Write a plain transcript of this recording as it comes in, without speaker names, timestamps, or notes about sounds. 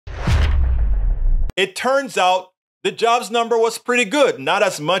it turns out the jobs number was pretty good. Not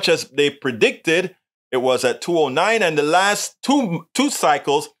as much as they predicted. It was at 209, and the last two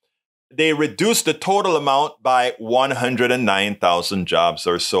cycles, they reduced the total amount by 109,000 jobs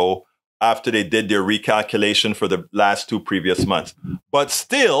or so after they did their recalculation for the last two previous months. But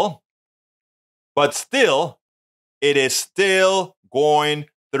still, it is still going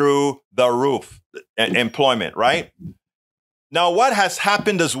through the roof, employment, right? Now, what has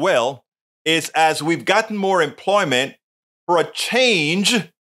happened as well is as we've gotten more employment, for a change,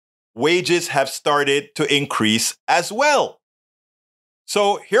 wages have started to increase as well.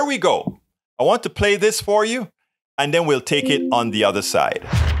 So here we go. I want to play this for you, and then we'll take it on the other side.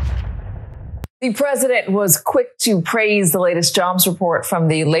 The president was quick to praise the latest jobs report from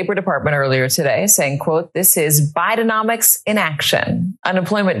the Labor Department earlier today, saying, quote, "This is Bidenomics in action."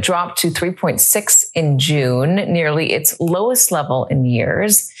 Unemployment dropped to 3.6 in June, nearly its lowest level in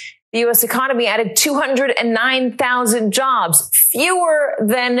years. The U.S. economy added 209,000 jobs, fewer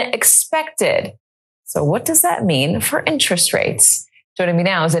than expected. So what does that mean for interest rates? Joining me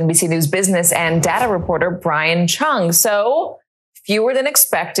now is NBC News business and data reporter Brian Chung. So fewer than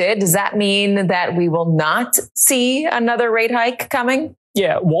expected. Does that mean that we will not see another rate hike coming?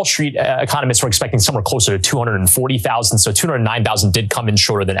 Yeah, Wall Street economists were expecting somewhere closer to 240,000. So 209,000 did come in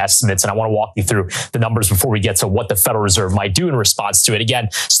shorter than estimates. And I want to walk you through the numbers before we get to what the Federal Reserve might do in response to it. Again,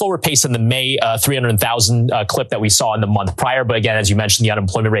 slower pace than the May 300,000 clip that we saw in the month prior. But again, as you mentioned, the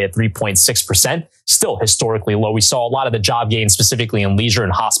unemployment rate at 3.6%, still historically low. We saw a lot of the job gains, specifically in leisure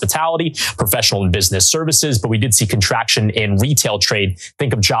and hospitality, professional and business services. But we did see contraction in retail trade.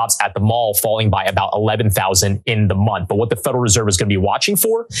 Think of jobs at the mall falling by about 11,000 in the month. But what the Federal Reserve is going to be watching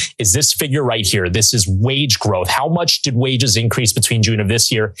for is this figure right here. This is wage growth. How much did wages increase between June of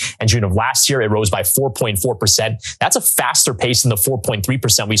this year and June of last year? It rose by 4.4%. That's a faster pace than the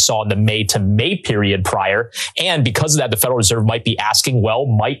 4.3% we saw in the May to May period prior. And because of that, the Federal Reserve might be asking, well,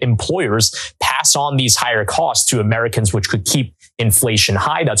 might employers pass on these higher costs to Americans, which could keep inflation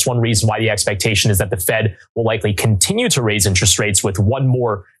high? That's one reason why the expectation is that the Fed will likely continue to raise interest rates, with one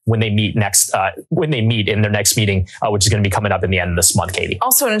more when they meet in their next meeting, which is going to be coming up in the end of this month, Katie.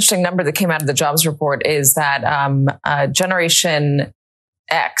 Also, an interesting number that came out of the jobs report is that Generation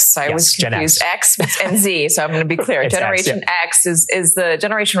X, I was confused, X and Z, so I'm going to be clear. Generation X is the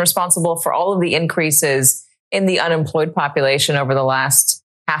generation responsible for all of the increases in the unemployed population over the last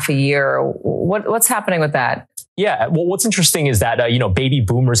half a year. What's happening with that? Yeah, well, what's interesting is that, baby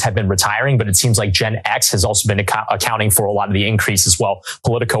boomers have been retiring, but it seems like Gen X has also been accounting for a lot of the increase as well.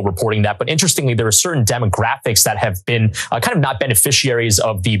 Politico reporting that. But interestingly, there are certain demographics that have been kind of not beneficiaries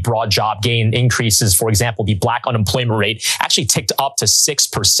of the broad job gain increases. For example, the Black unemployment rate actually ticked up to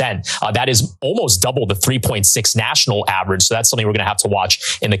 6%. That is almost double the 3.6 national average. So that's something we're going to have to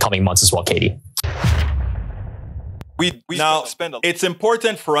watch in the coming months as well, Katie. It's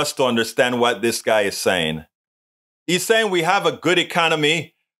important for us to understand what this guy is saying. He's saying we have a good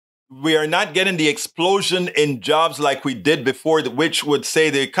economy. We are not getting the explosion in jobs like we did before, which would say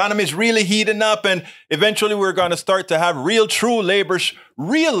the economy is really heating up, and eventually we're going to start to have real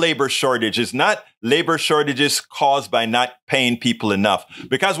labor shortages, not labor shortages caused by not paying people enough.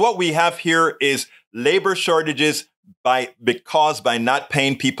 Because what we have here is labor shortages caused by not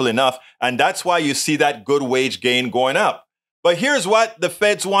paying people enough, and that's why you see that good wage gain going up. But here's what the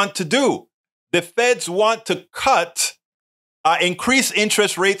feds want to do. The feds want to increase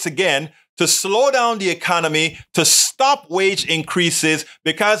interest rates again, to slow down the economy, to stop wage increases,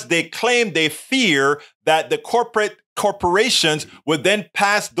 because they fear that the corporations would then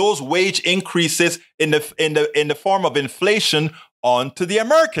pass those wage increases in the form of inflation on to the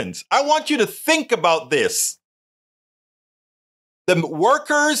Americans. I want you to think about this. The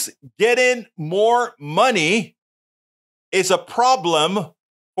workers getting more money is a problem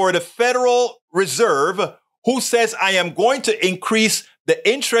for the Federal Reserve, who says, I am going to increase the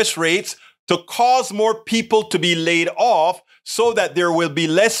interest rates to cause more people to be laid off, so that there will be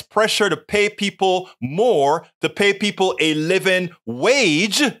less pressure to pay people more, to pay people a living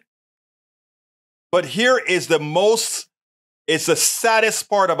wage. But here is it's the saddest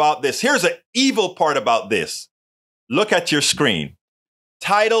part about this. Here's the evil part about this. Look at your screen.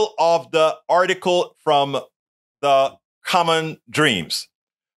 Title of the article from the Common Dreams.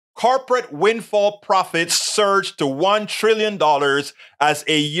 Corporate windfall profits surge to $1 trillion as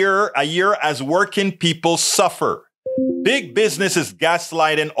a year as working people suffer. Big business is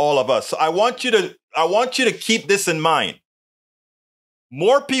gaslighting all of us. So I want you to keep this in mind.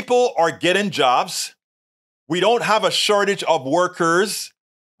 More people are getting jobs. We don't have a shortage of workers,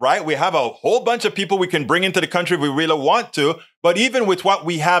 right? We have a whole bunch of people we can bring into the country if we really want to. But even with what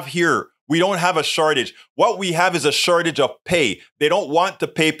we have here, We don't have a shortage. What we have is a shortage of pay. They don't want to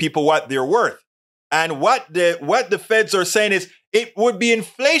pay people what they're worth. And what the feds are saying is it would be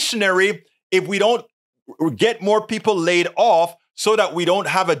inflationary if we don't get more people laid off so that we don't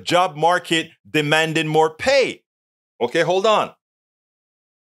have a job market demanding more pay. Okay, hold on.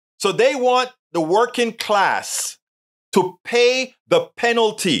 So they want the working class to pay the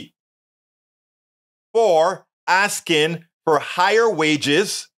penalty for asking for higher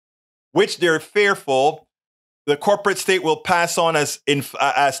wages, which they're fearful the corporate state will pass on as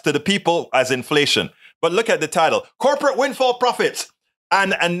to the people as inflation. But look at the title, Corporate Windfall Profits.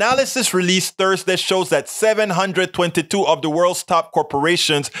 An analysis released Thursday shows that 722 of the world's top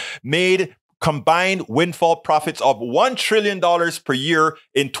corporations made combined windfall profits of $1 trillion per year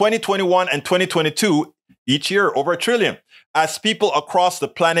in 2021 and 2022, each year over $1 trillion, as people across the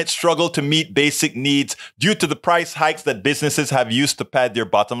planet struggle to meet basic needs due to the price hikes that businesses have used to pad their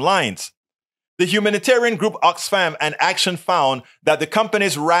bottom lines. The humanitarian group Oxfam and Action found that the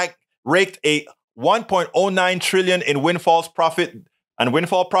companies raked a $1.09 trillion in windfall profit, and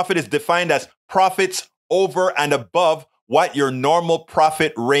windfall profit is defined as profits over and above what your normal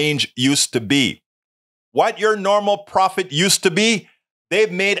profit range used to be. What your normal profit used to be,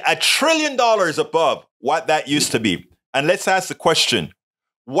 they've made $1 trillion above what that used to be. And let's ask the question,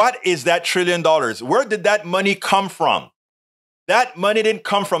 what is that $1 trillion? Where did that money come from? That money didn't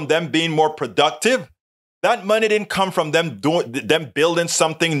come from them being more productive. That money didn't come from them building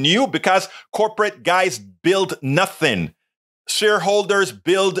something new, because corporate guys build nothing. Shareholders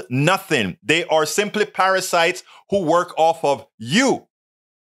build nothing. They are simply parasites who work off of you.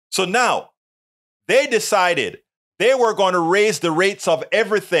 So now they decided they were going to raise the rates of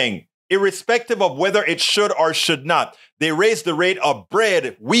everything, irrespective of whether it should or should not. They raised the rate of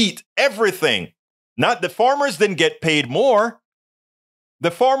bread, wheat, everything. Not the farmers didn't get paid more.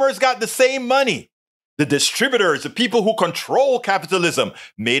 The farmers got the same money. The distributors, the people who control capitalism,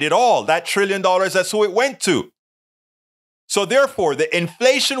 made it all. That $1 trillion, that's who it went to. So therefore, the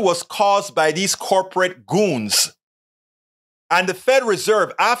inflation was caused by these corporate goons. And the Fed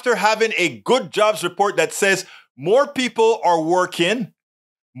Reserve, after having a good jobs report that says more people are working,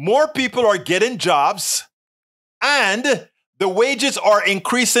 more people are getting jobs, and the wages are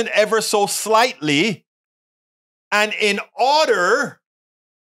increasing ever so slightly. And in order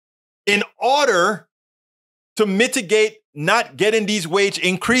to mitigate not getting these wage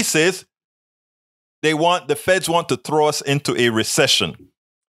increases, the feds want to throw us into a recession.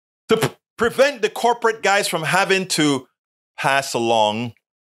 To prevent the corporate guys from having to pass along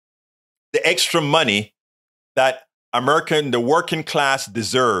the extra money that the working class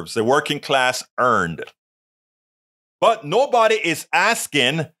deserves, the working class earned. But nobody is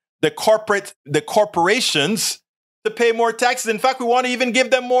asking the corporations to pay more taxes. In fact, we want to even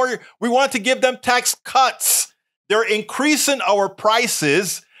give them more. We want to give them tax cuts. They're increasing our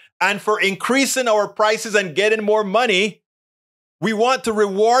prices. And for increasing our prices and getting more money, we want to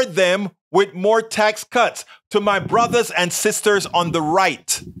reward them with more tax cuts. To my brothers and sisters on the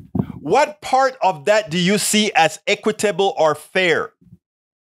right, what part of that do you see as equitable or fair?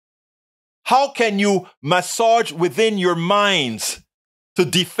 How can you massage within your minds to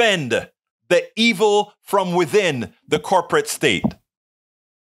defend the evil from within the corporate state?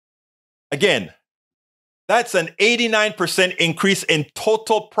 Again, that's an 89% increase in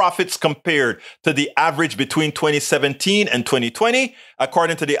total profits compared to the average between 2017 and 2020,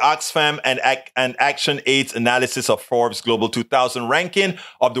 according to the Oxfam and Action Aid's analysis of Forbes Global 2000 ranking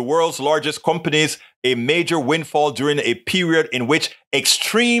of the world's largest companies, a major windfall during a period in which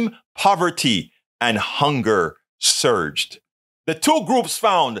extreme poverty and hunger surged. The two groups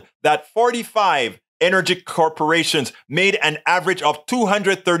found that 45 energy corporations made an average of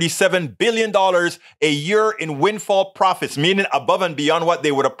 $237 billion a year in windfall profits, meaning above and beyond what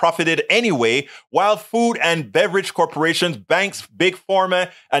they would have profited anyway, while food and beverage corporations, banks, big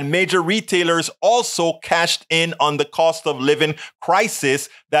pharma, and major retailers also cashed in on the cost of living crisis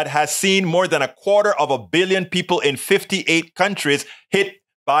that has seen more than 250 million people in 58 countries hit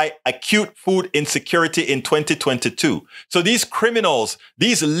by acute food insecurity in 2022. So these criminals,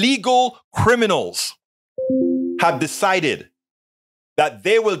 these legal criminals, have decided that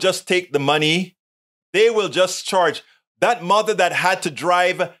they will just take the money, they will just charge. That mother that had to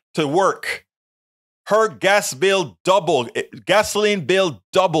drive to work, her gas bill doubled, gasoline bill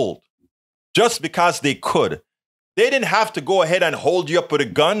doubled, just because they could. They didn't have to go ahead and hold you up with a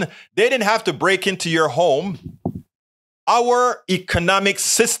gun. They didn't have to break into your home. Our economic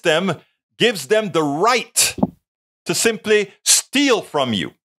system gives them the right to simply steal from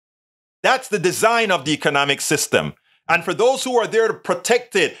you. That's the design of the economic system. And for those who are there to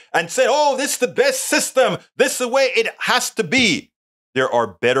protect it and say, oh, this is the best system, this is the way it has to be, there are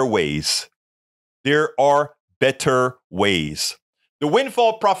better ways. There are better ways. The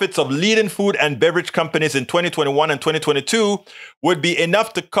windfall profits of leading food and beverage companies in 2021 and 2022 would be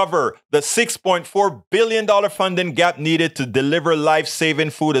enough to cover the $6.4 billion funding gap needed to deliver life-saving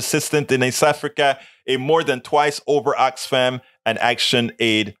food assistance in East Africa, a more than twice over Oxfam and Action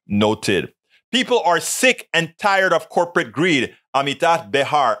Aid noted. People are sick and tired of corporate greed, Amitabh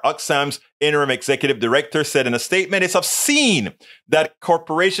Behar, Oxfam's interim executive director, said in a statement. It's obscene that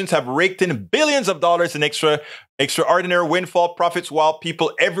corporations have raked in billions of dollars in extraordinary windfall profits while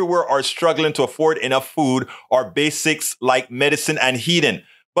people everywhere are struggling to afford enough food or basics like medicine and heating.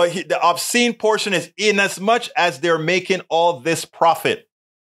 But the obscene portion is in as much as they're making all this profit,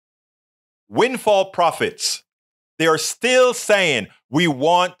 windfall profits, they are still saying we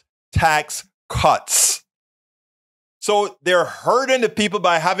want tax cuts. So they're hurting the people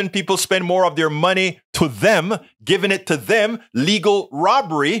by having people spend more of their money to them, giving it to them, legal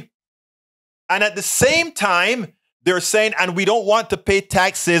robbery. And at the same time, they're saying, and we don't want to pay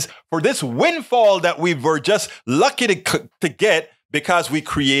taxes for this windfall that we were just lucky to get because we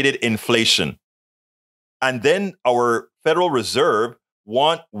created inflation. And then our Federal Reserve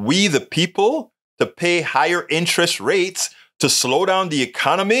want we, the people, to pay higher interest rates to slow down the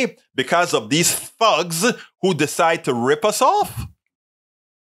economy because of these thugs who decide to rip us off.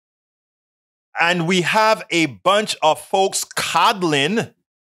 And we have a bunch of folks coddling,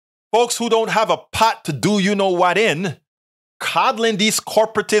 folks who don't have a pot to do you know what in, coddling these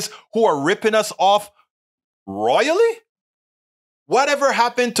corporatists who are ripping us off royally? Whatever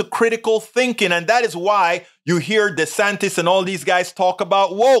happened to critical thinking? And that is why you hear DeSantis and all these guys talk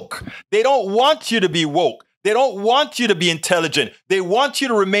about woke. They don't want you to be woke. They don't want you to be intelligent. They want you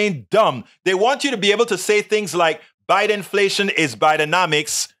to remain dumb. They want you to be able to say things like Bidenflation is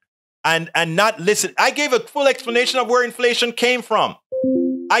Bidenomics and not listen. I gave a full explanation of where inflation came from.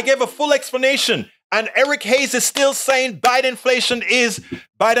 I gave a full explanation. And Eric Hayes is still saying Bidenflation is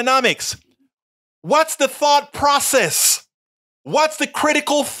Bidenomics. What's the thought process? What's the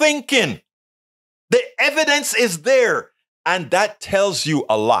critical thinking? The evidence is there. And that tells you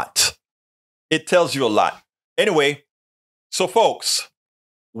a lot. It tells you a lot. Anyway, so folks,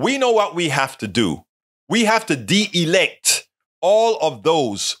 we know what we have to do. We have to de-elect all of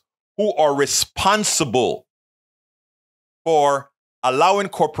those who are responsible for allowing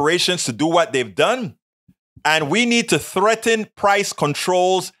corporations to do what they've done. And we need to threaten price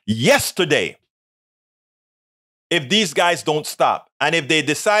controls yesterday if these guys don't stop. And if they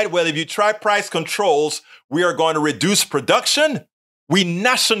decide, well, if you try price controls, we are going to reduce production, we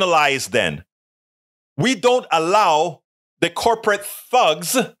nationalize then. We don't allow the corporate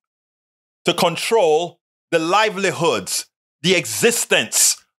thugs to control the livelihoods, the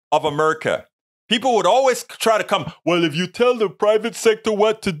existence of America. People would always try to come, well, if you tell the private sector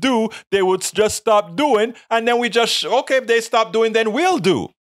what to do, they would just stop doing. And then we just, okay, if they stop doing, then we'll do.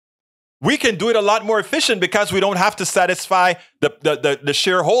 We can do it a lot more efficient because we don't have to satisfy the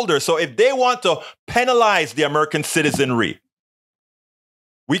shareholders. So if they want to penalize the American citizenry,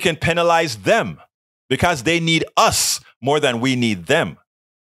 we can penalize them because they need us more than we need them.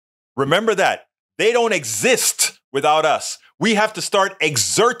 Remember that. They don't exist without us. We have to start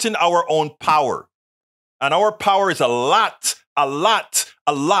exerting our own power. And our power is a lot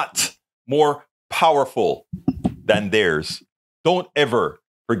more powerful than theirs. Don't ever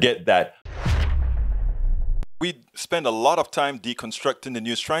forget that. We spend a lot of time deconstructing the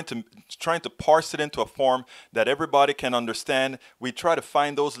news, trying to parse it into a form that everybody can understand. We try to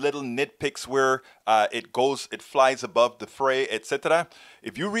find those little nitpicks where it flies above the fray, etc.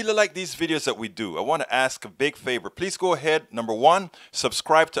 If you really like these videos that we do, I want to ask a big favor. Please go ahead, number one,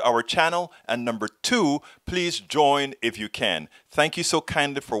 subscribe to our channel, and number two, please join if you can. Thank you so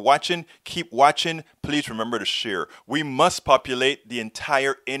kindly for watching. Keep watching. Please remember to share. We must populate the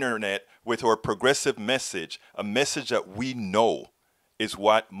entire internet with our progressive message, a message that we know is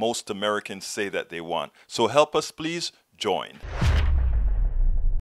what most Americans say that they want. So help us, please join.